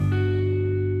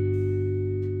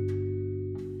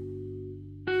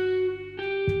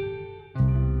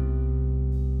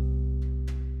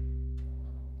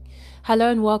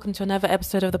Hello and welcome to another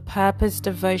episode of the Purpose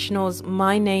Devotionals.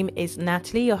 My name is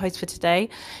Natalie, your host for today.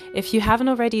 If you haven't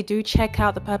already, do check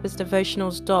out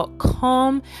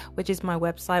thepurposedevotionals.com, which is my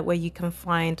website where you can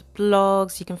find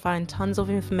blogs, you can find tons of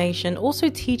information, also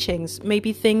teachings,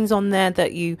 maybe things on there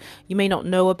that you may not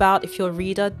know about. If you're a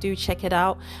reader, do check it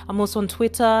out. I'm also on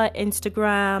Twitter,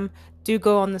 Instagram. Do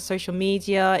go on the social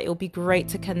media. It'll be great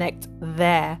to connect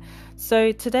there.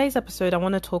 So today's episode, I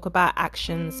want to talk about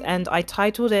actions, and I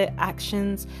titled it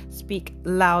Actions Speak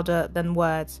Louder Than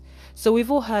Words. So we've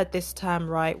all heard this term,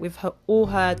 right? We've all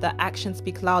heard that actions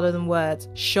speak louder than words.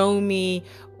 Show me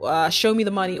the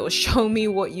money, or show me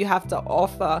what you have to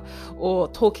offer, or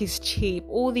talk is cheap.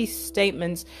 All these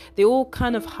statements, they all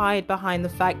kind of hide behind the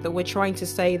fact that we're trying to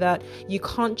say that you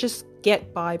can't just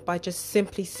get by just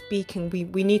simply speaking.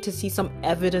 We need to see some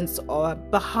evidence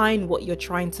behind what you're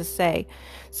trying to say.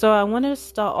 So I want to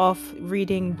start off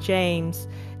reading James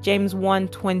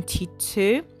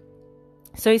 1:22.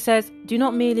 So he says, "Do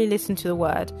not merely listen to the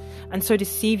word and so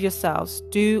deceive yourselves.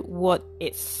 Do what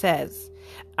it says."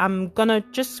 I'm gonna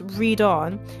just read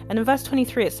on, and in verse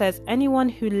 23 it says, "Anyone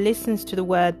who listens to the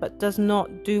word but does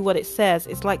not do what it says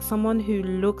is like someone who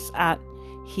looks at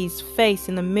his face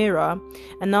in the mirror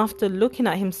and after looking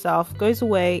at himself goes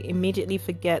away, immediately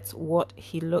forgets what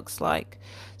he looks like."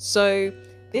 So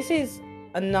this is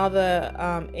another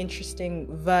interesting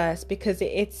verse because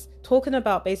it's talking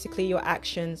about basically your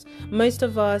actions. Most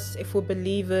of us, if we're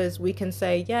believers, we can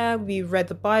say, yeah, we read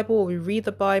the Bible, or we read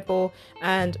the Bible,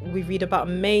 and we read about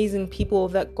amazing people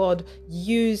that God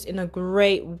used in a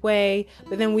great way,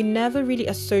 but then we never really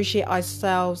associate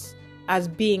ourselves as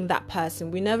being that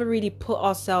person. We never really put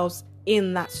ourselves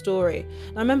in that story.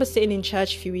 And I remember sitting in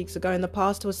church a few weeks ago, and the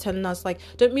pastor was telling us, like,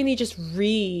 don't really just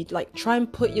read, like, try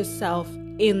and put yourself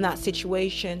in that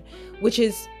situation, which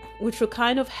will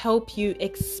kind of help you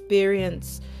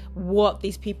experience what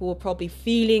these people were probably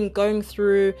feeling, going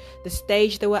through, the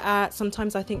stage they were at.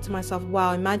 Sometimes I think to myself,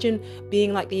 wow, imagine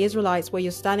being like the Israelites, where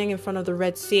you're standing in front of the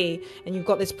Red Sea and you've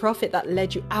got this prophet that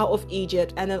led you out of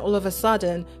Egypt, and then all of a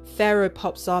sudden Pharaoh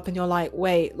pops up and you're like,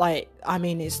 wait,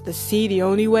 is the sea the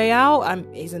only way out?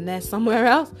 Isn't there somewhere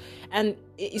else? And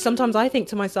sometimes I think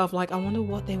to myself, like, I wonder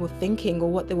what they were thinking or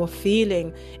what they were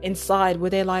feeling inside. Were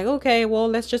they like, okay, well,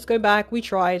 let's just go back, we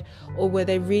tried? Or were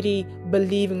they really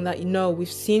believing that,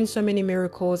 we've seen so many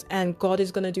miracles and God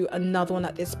is going to do another one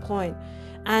at this point?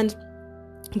 And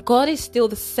God is still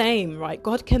the same, right?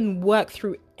 God can work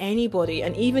through anybody,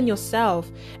 and even yourself.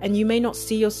 And you may not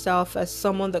see yourself as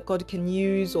someone that God can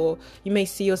use, or you may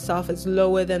see yourself as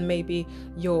lower than maybe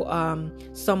your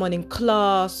someone in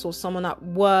class, or someone at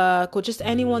work, or just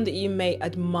anyone that you may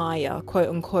admire, quote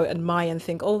unquote admire, and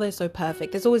think, oh, they're so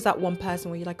perfect. There's always that one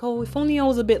person where you're like, oh, if only I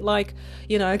was a bit like,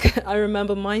 I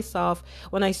remember myself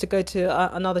when I used to go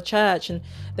to another church, and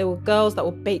there were girls that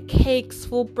would bake cakes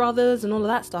for brothers and all of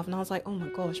that stuff, and I was like, oh my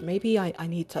gosh, maybe I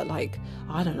need to, like,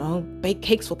 I don't know, bake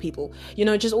cakes for people,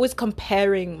 just always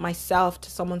comparing myself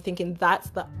to someone, thinking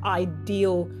that's the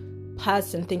ideal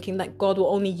person, thinking that God will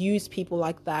only use people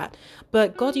like that.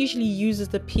 But God usually uses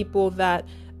the people that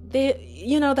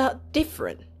that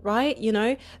different, right?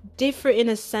 Different in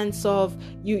a sense of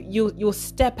you'll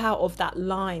step out of that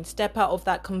line, step out of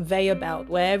that conveyor belt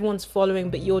where everyone's following,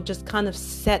 but you're just kind of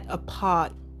set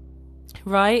apart,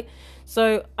 right?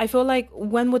 So I feel like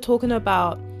when we're talking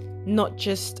about not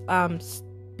just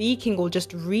speaking or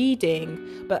just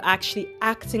reading, but actually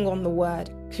acting on the word,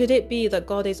 could it be that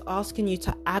God is asking you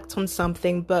to act on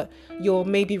something, but you're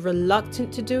maybe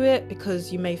reluctant to do it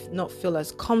because you may not feel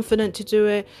as confident to do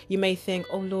it? You may think,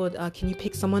 oh Lord, can you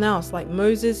pick someone else, like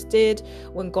Moses did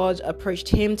when God approached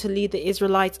him to lead the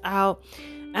Israelites out?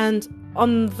 And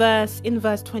in verse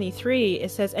 23, it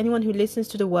says, anyone who listens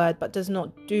to the word but does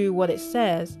not do what it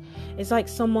says is like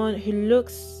someone who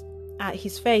looks at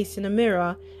his face in a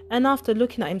mirror and after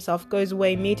looking at himself goes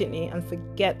away immediately and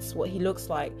forgets what he looks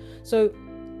like. So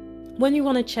when you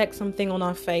want to check something on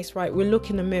our face, right, we look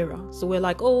in the mirror. So we're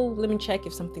like, oh, let me check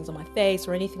if something's on my face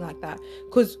or anything like that,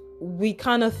 because we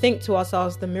kind of think to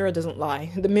ourselves, the mirror doesn't lie.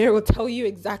 The mirror will tell you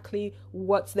exactly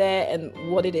what's there and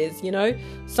what it is.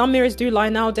 Some mirrors do lie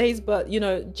nowadays, but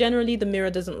generally the mirror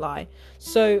doesn't lie.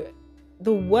 So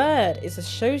the word is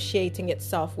associating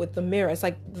itself with the mirror. It's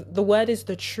like the word is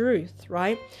the truth,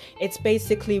 right? It's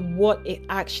basically what it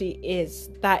actually is.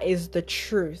 That is the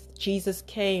truth. Jesus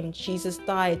came, Jesus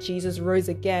died, Jesus rose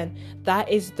again. That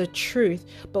is the truth.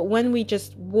 But when we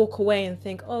just walk away and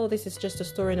think, oh, this is just a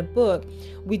story in a book,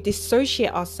 we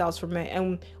dissociate ourselves from it,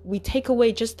 and we take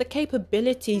away just the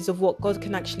capabilities of what God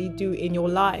can actually do in your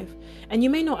life. And you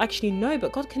may not actually know,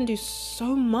 but God can do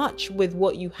so much with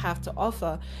what you have to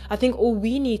offer. I think all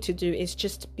we need to do is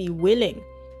just be willing.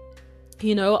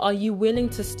 Are you willing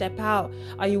to step out?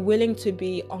 Are you willing to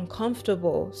be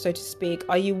uncomfortable, so to speak?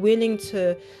 Are you willing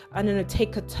to,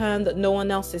 take a turn that no one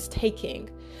else is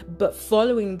taking, but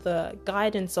following the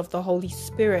guidance of the Holy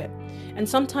Spirit? And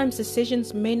sometimes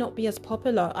decisions may not be as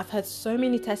popular. I've heard so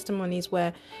many testimonies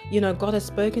where, God has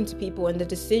spoken to people and the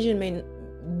decision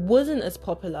wasn't as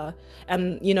popular,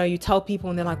 and you tell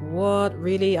people and they're like, what,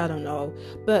 really? I don't know.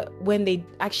 But when they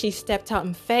actually stepped out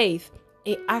in faith,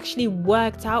 it actually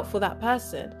worked out for that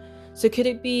person. So could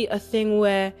it be a thing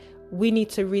where we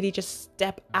need to really just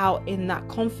step out in that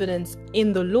confidence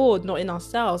in the Lord, not in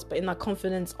ourselves, but in that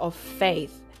confidence of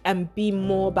faith, and be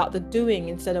more about the doing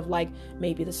instead of like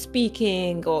maybe the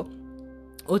speaking or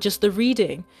just the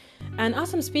reading? And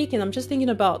as I'm speaking, I'm just thinking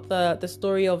about the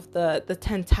story of the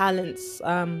 10 talents.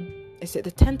 Is it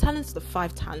the 10 talents, the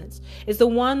 5 talents? It's the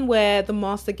one where the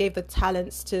master gave the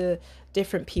talents to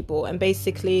different people, and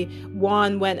basically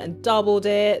one went and doubled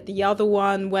it, the other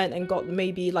one went and got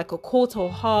maybe like a quarter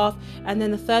or half, and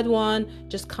then the third one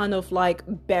just kind of like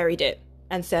buried it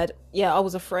and said, I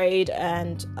was afraid,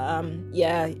 and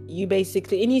you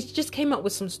basically, and he just came up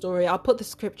with some story. I'll put the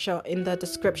scripture in the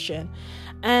description.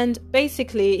 And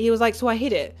basically he was like, so I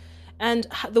hid it. And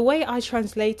the way I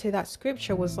translated that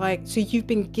scripture was like, so you've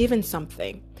been given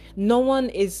something. No one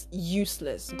is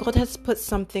useless. God has put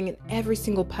something in every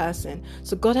single person.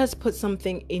 So God has put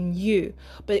something in you.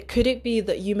 But could it be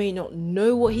that you may not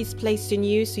know what he's placed in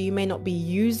you, so you may not be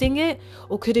using it?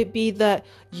 Or could it be that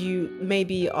you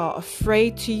maybe are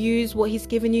afraid to use what he's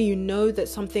given you? You know that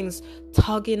something's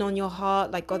tugging on your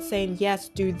heart, like God saying, yes,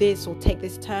 do this, or take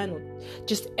this turn, or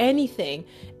just anything.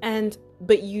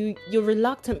 But you're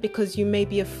reluctant because you may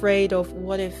be afraid of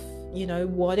what if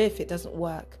it doesn't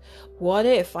work? What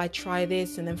if I try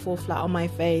this and then fall flat on my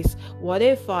face? What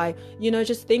if I,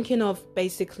 just thinking of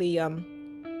basically,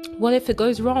 what if it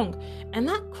goes wrong? And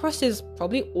that crosses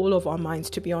probably all of our minds,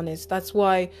 to be honest. That's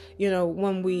why,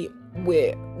 when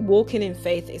we're walking in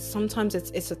faith, sometimes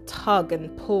it's a tug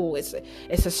and pull. It's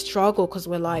a struggle, because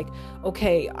we're like,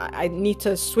 okay, I need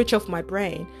to switch off my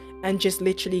brain and just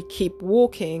literally keep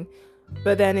walking.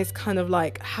 But then it's kind of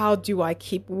like, how do I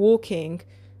keep walking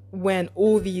when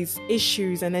all these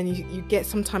issues, and then you get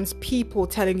sometimes people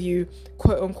telling you,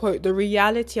 quote unquote, the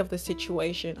reality of the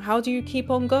situation? How do you keep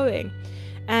on going?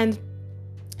 And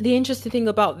the interesting thing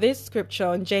about this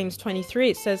scripture in James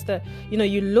 23, it says that,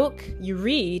 you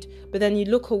read, but then you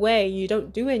look away, you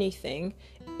don't do anything.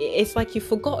 It's like you've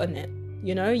forgotten it,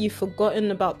 you've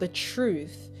forgotten about the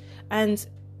truth. And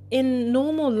in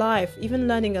normal life, even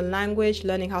learning a language,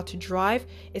 learning how to drive,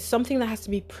 is something that has to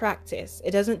be practiced.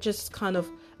 It doesn't just kind of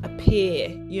appear,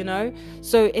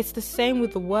 So it's the same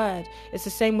with the word. It's the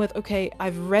same with, okay,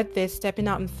 I've read this, stepping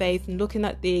out in faith and looking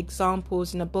at the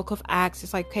examples in the book of Acts.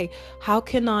 It's like, okay, how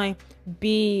can I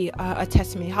be a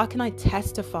testimony? How can I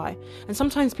testify? And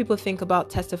sometimes people think about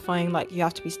testifying like you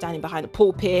have to be standing behind a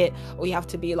pulpit, or you have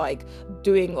to be like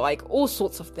doing like all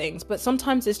sorts of things. But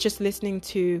sometimes it's just listening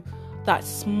to that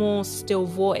small, still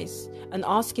voice and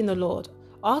asking the Lord.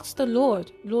 Ask the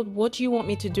Lord, what do you want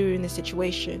me to do in this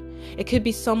situation? It could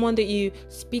be someone that you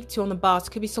speak to on the bus.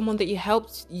 It could be someone that you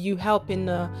help in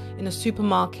a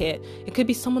supermarket. It could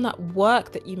be someone at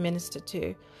work that you minister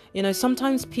to.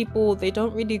 Sometimes people, they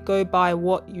don't really go by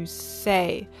what you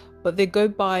say, but they go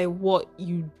by what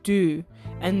you do.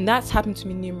 And that's happened to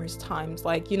me numerous times.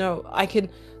 Like, I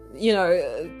can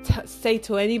say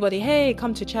to anybody, hey,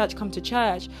 come to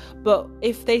church, but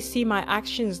if they see my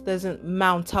actions doesn't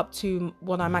mount up to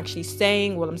what I'm actually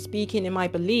saying, what I'm speaking in my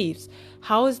beliefs,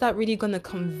 how is that really going to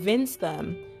convince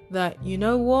them that,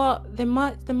 what, there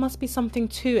must be something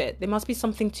to it? There must be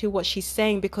something to what she's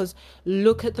saying, because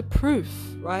look at the proof,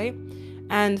 right?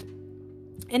 And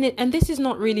this is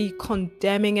not really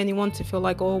condemning anyone to feel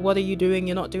like, oh, what are you doing?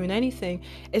 You're not doing anything.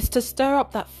 It's to stir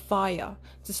up that fire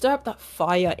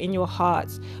in your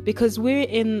hearts, because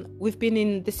we've been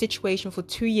in the situation for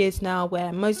 2 years now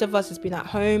where most of us has been at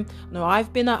home.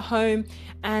 I've been at home,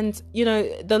 and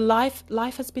the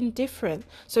life has been different.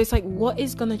 So it's like, what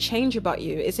is going to change about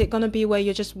you? Is it going to be where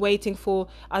you're just waiting for,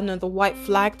 the white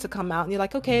flag to come out and you're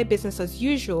like, okay, business as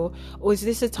usual? Or is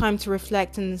this a time to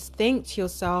reflect and think to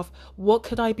yourself, what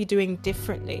could I be doing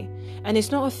differently? And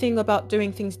it's not a thing about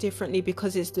doing things differently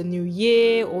because it's the new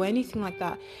year or anything like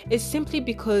that. It's simply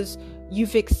because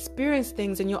you've experienced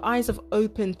things and your eyes have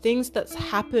opened. Things that's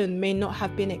happened may not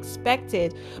have been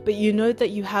expected, but you know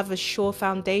that you have a sure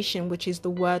foundation, which is the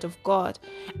word of God,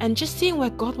 and just seeing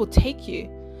where God will take you.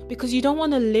 because you don't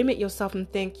want to limit yourself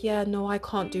and think, yeah, no, I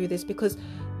can't do this, because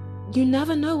you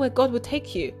never know where God will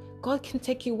take you. God can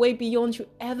take you way beyond you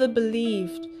ever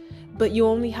believed, but you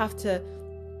only have to,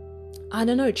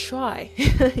 try.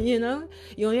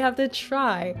 You only have to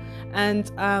try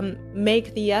and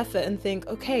make the effort and think,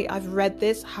 okay, I've read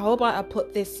this. How about I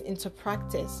put this into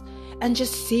practice and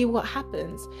just see what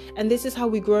happens? And this is how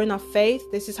we grow in our faith.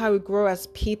 This is how we grow as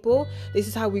people. This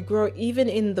is how we grow even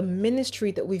in the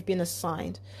ministry that we've been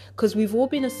assigned, because we've all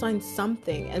been assigned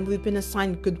something, and we've been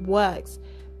assigned good works,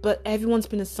 but everyone's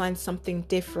been assigned something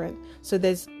different. So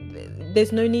there's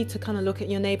no need to kind of look at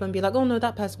your neighbor and be like, oh no,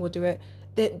 that person will do it.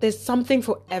 There's something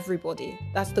for everybody.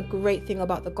 That's the great thing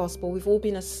about the gospel. We've all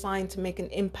been assigned to make an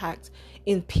impact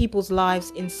in people's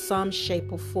lives in some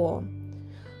shape or form.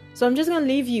 So I'm just going to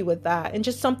leave you with that and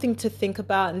just something to think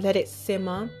about and let it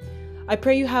simmer. I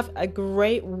pray you have a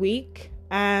great week,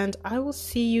 and I will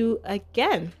see you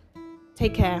again.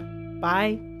 Take care.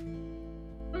 Bye.